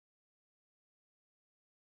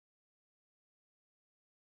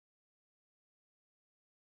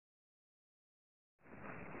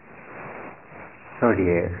So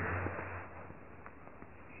dear,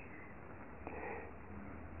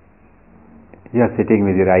 you are sitting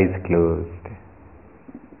with your eyes closed,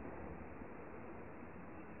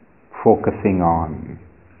 focusing on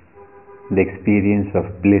the experience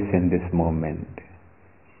of bliss in this moment.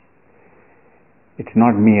 It's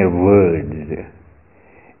not mere words.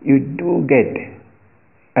 You do get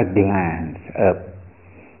a glance,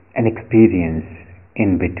 an experience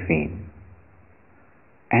in between.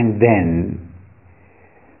 And then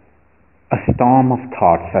a storm of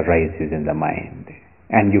thoughts arises in the mind,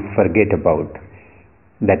 and you forget about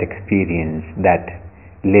that experience, that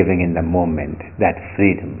living in the moment, that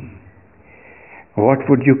freedom. What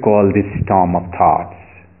would you call this storm of thoughts?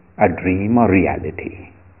 A dream or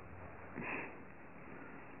reality?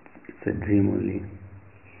 It's a dream only.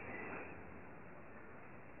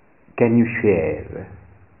 Can you share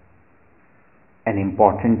an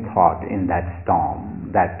important thought in that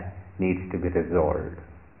storm that needs to be resolved?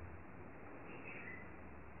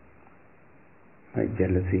 My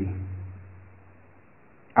jealousy.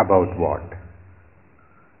 About what?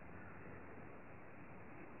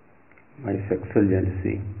 My sexual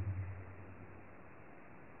jealousy.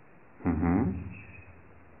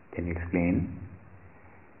 Can you explain?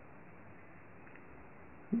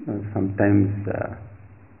 Sometimes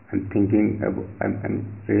I'm thinking about, I'm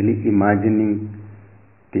really imagining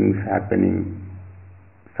things happening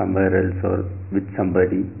somewhere else or with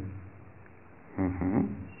somebody.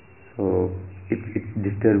 So it's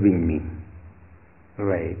disturbing me.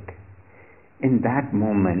 Right. In that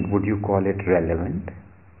moment, would you call it relevant?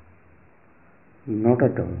 Not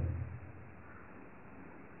at all.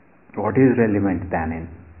 What is relevant then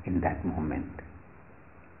in that moment?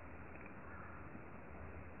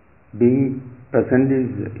 Being present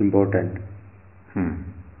is important.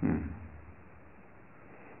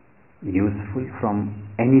 Useful from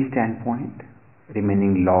any standpoint?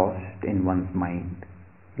 Remaining lost in one's mind?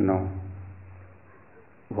 No.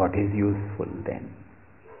 What is useful then?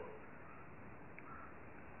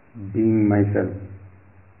 Being myself.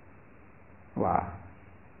 Wow.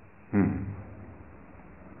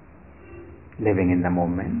 Living in the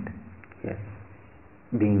moment? Yes.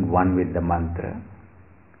 Being one with the mantra?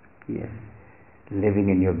 Yes. Living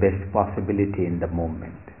in your best possibility in the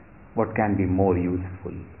moment. What can be more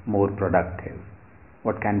useful, more productive?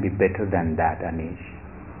 What can be better than that, Aneesh?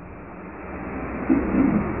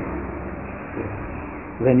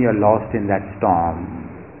 When you're lost in that storm,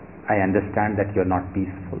 I understand that you're not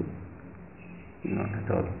peaceful. Not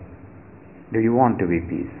at all. Do you want to be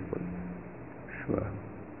peaceful? Sure.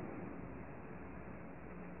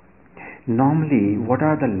 Normally, what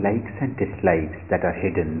are the likes and dislikes that are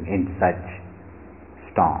hidden in such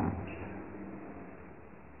storms?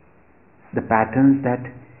 The patterns that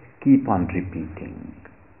keep on repeating.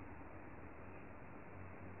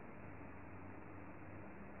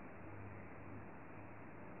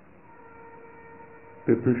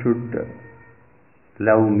 People should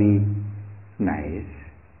love me. Nice.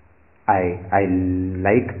 I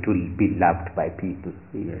like to be loved by people.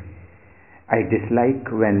 Yes. I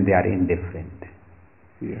dislike when they are indifferent.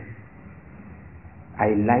 Yes. I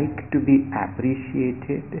like to be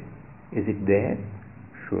appreciated. Is it there?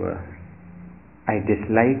 Sure. I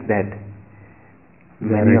dislike that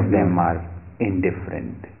many of them are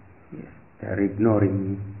indifferent. Yes. They are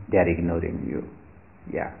ignoring me. They are ignoring you.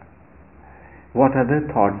 Yeah. What other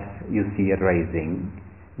thoughts you see arising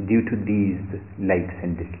due to these likes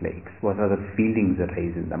and dislikes? What other feelings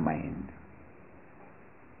arise in the mind?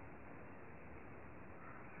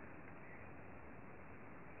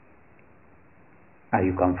 Are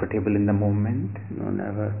you comfortable in the moment? No,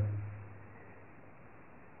 never.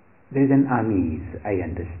 There is an unease, I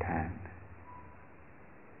understand.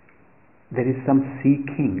 There is some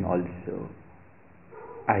seeking also.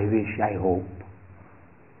 I wish, I hope.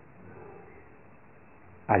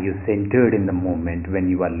 Are you centered in the moment when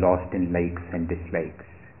you are lost in likes and dislikes?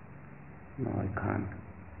 No, I can't.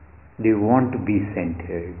 Do you want to be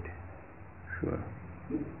centered? Sure.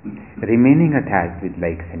 Remaining attached with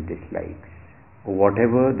likes and dislikes,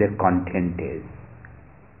 whatever their content is,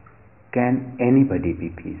 can anybody be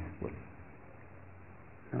peaceful?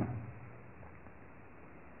 No.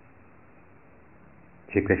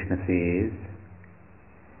 Shri Krishna says,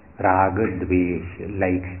 Raga, Dvesh,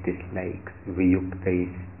 likes, dislikes,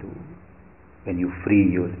 Viyuktais, when you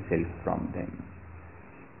free yourself from them.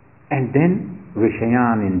 And then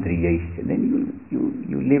Vishayan Indriyais, then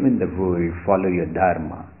you live in the world, follow your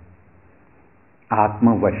dharma.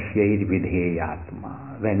 Atma Vashyai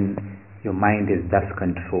Vidheyatma, when your mind is thus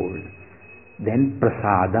controlled, then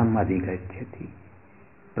Prasadam Adhigachyati,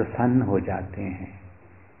 प्रसन्न हो जाते हैं,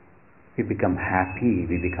 We become happy,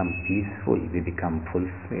 we become peaceful, we become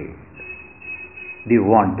fulfilled. Do you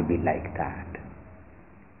want to be like that?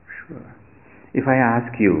 Sure. If I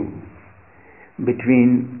ask you,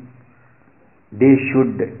 between they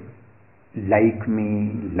should like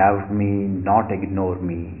me, love me, not ignore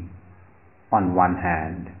me on one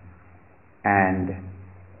hand, and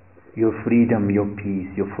your freedom, your peace,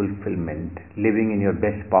 your fulfillment, living in your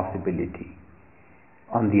best possibility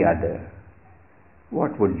on the other,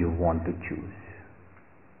 what would you want to choose?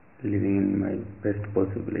 Living in my best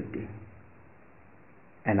possibility.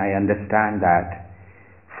 And I understand that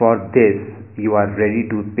for this you are ready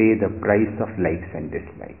to pay the price of likes and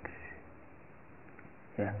dislikes.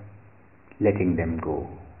 Yeah. Letting them go.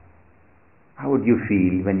 How would you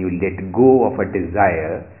feel when you let go of a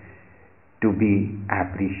desire to be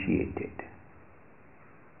appreciated?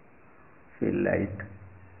 Feel light.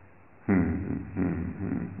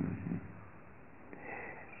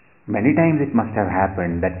 Many times it must have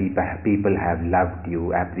happened that people have loved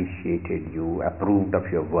you, appreciated you, approved of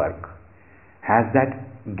your work. Has that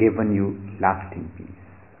given you lasting peace?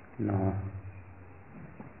 No.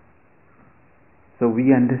 So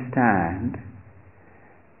we understand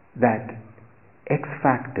that X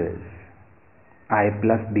factors, I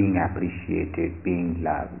plus being appreciated, being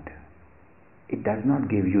loved, it does not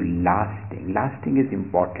give you lasting. Lasting is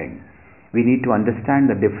important. We need to understand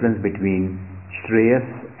the difference between Shreyas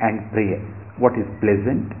and Preyas. What is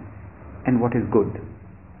pleasant and what is good.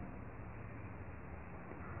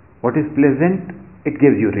 What is pleasant, it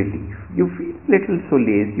gives you relief. You feel little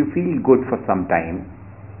solace, you feel good for some time,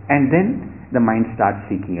 and then the mind starts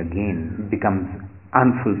seeking again, becomes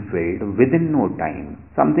unfulfilled within no time.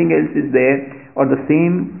 Something else is there, or the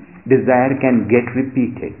same desire can get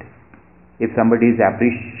repeated. If somebody is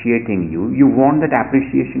appreciating you, you want that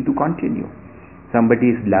appreciation to continue.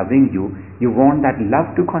 Somebody is loving you, you want that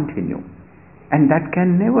love to continue. And that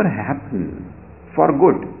can never happen for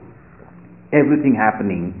good. Everything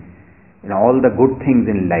happening, all the good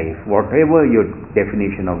things in life, whatever your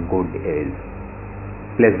definition of good is,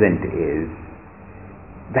 pleasant is,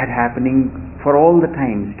 that happening for all the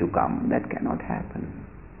times to come, that cannot happen.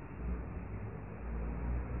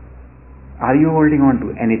 Are you holding on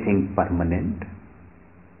to anything permanent?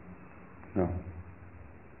 No.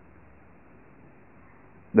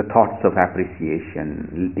 The thoughts of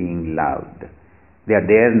appreciation, being loved, they are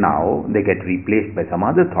there now, they get replaced by some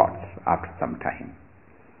other thoughts after some time.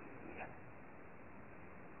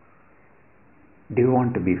 Do you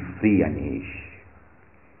want to be free, Aneesh?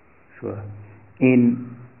 Sure.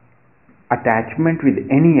 In attachment with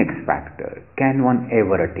any X factor, can one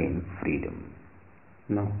ever attain freedom?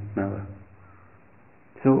 No, never.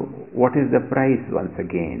 So, what is the price once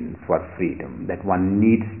again for freedom that one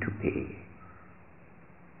needs to pay?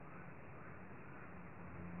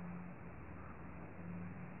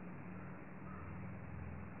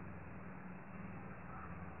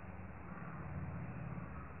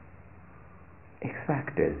 X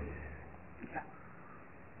factors.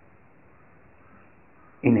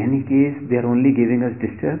 In any case, they are only giving us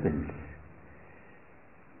disturbance.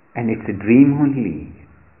 And it's a dream only.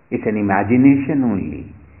 It's an imagination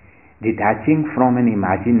only. Detaching from an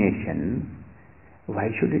imagination, why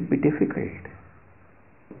should it be difficult?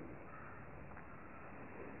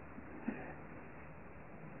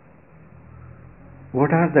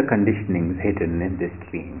 What are the conditionings hidden in this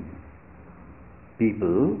dream?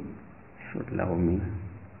 People should love me.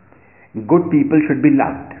 Good people should be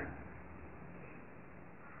loved.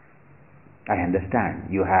 I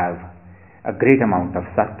understand. You have a great amount of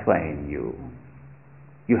sattva in you.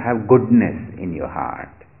 You have goodness in your heart.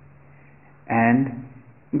 And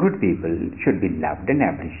good people should be loved and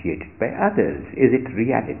appreciated by others. Is it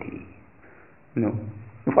reality? No.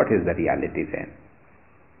 What is the reality then?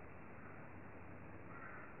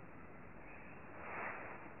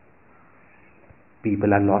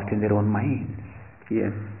 People are lost in their own minds.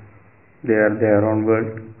 Yes. They are their own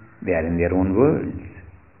world. They are in their own worlds.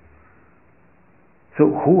 So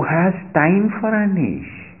who has time for Aneesh?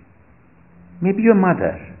 Maybe your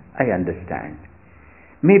mother, I understand.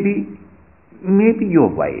 Maybe your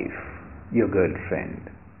wife, your girlfriend.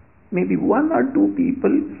 Maybe one or two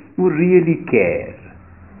people who really care,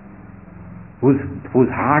 whose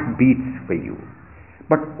heart beats for you.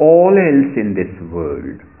 But all else in this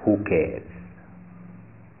world, who cares?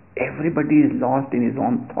 Everybody is lost in his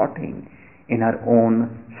own thoughting, in our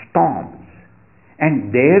own storms.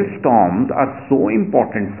 And their storms are so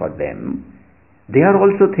important for them, they are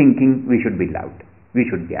also thinking we should be loved, we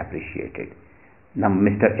should be appreciated. Now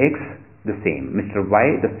Mr. X, the same. Mr.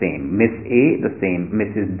 Y, the same. Miss A, the same.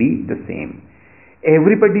 Mrs. B, the same.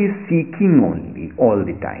 Everybody is seeking only, all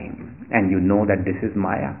the time, and you know that this is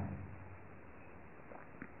Maya.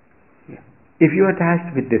 Yeah. If you are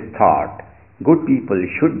attached with this thought, good people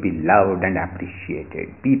should be loved and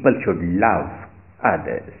appreciated. People should love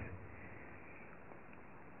others.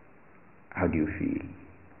 How do you feel?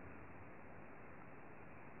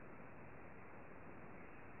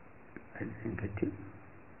 I didn't get you.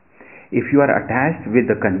 If you are attached with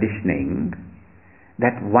the conditioning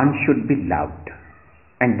that one should be loved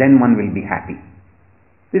and then one will be happy.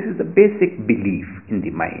 This is the basic belief in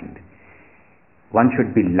the mind. One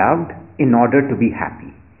should be loved in order to be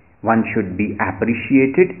happy. One should be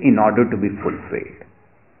appreciated in order to be fulfilled.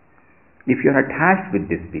 If you are attached with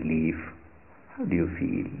this belief, how do you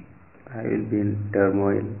feel? I will be in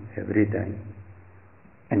turmoil every time.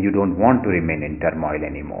 And you don't want to remain in turmoil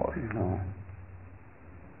anymore. No.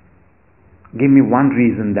 Give me one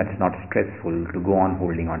reason that's not stressful to go on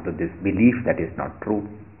holding on to this belief that is not true.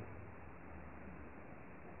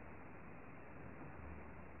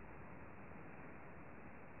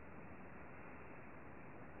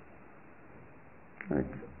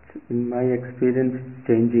 In my experience, it's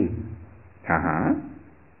changing.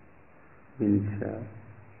 Means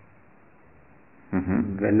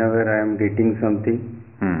whenever I am getting something,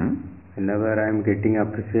 whenever I am getting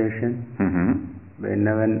appreciation,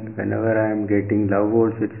 whenever I am getting love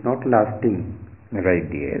also, it's not lasting. Right,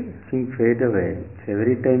 dear. Things fade away. It's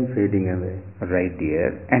every time fading away. Right,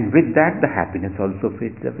 dear. And with that, the happiness also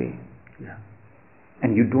fades away. Yeah.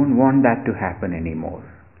 And you don't want that to happen anymore.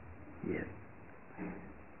 Yes.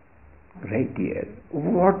 Right, dear.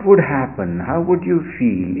 What would happen? How would you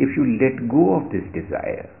feel if you let go of this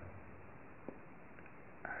desire?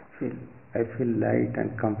 I feel light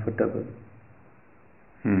and comfortable.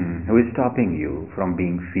 Who is stopping you from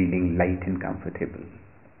feeling light and comfortable?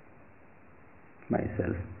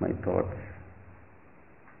 Myself, my thoughts,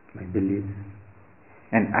 my beliefs.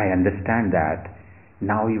 And I understand that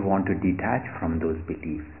now you want to detach from those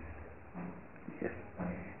beliefs. Yes.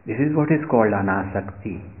 This is what is called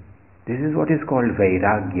anasakti. This is what is called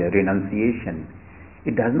vairagya, renunciation.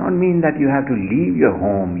 It does not mean that you have to leave your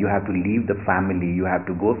home, you have to leave the family, you have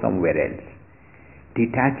to go somewhere else.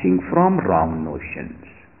 Detaching from wrong notions.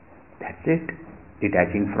 That's it.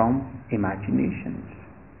 Detaching from imaginations.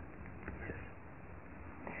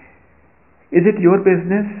 Is it your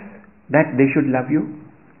business that they should love you?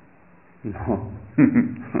 No.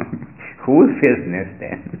 Whose business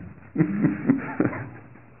then?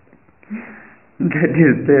 That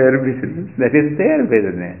is their business. That is their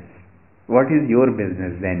business. What is your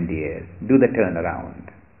business then, dear? Do the turnaround.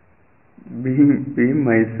 Being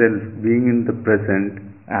myself, being in the present.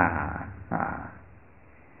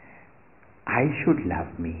 I should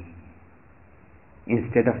love me.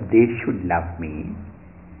 Instead of they should love me.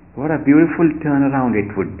 What a beautiful turnaround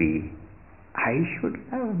it would be. I should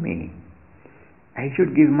love me. I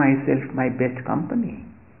should give myself my best company.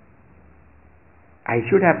 I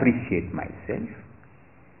should appreciate myself.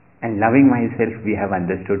 And loving myself, we have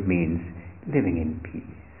understood, means living in peace.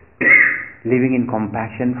 Living in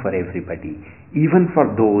compassion for everybody, even for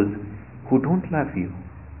those who don't love you.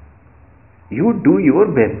 You do your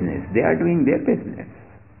business, they are doing their business.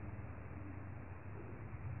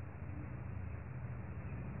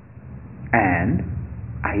 And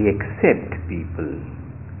I accept people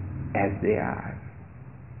as they are.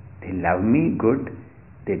 They love me, good.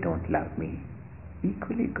 They don't love me,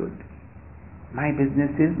 equally good. My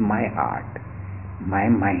business is my heart, my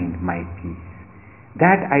mind, my peace.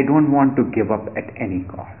 That I don't want to give up at any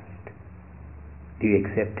cost. Do you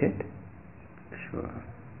accept it? Sure.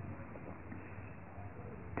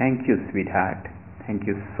 Thank you, sweetheart. Thank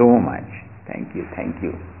you so much. Thank you.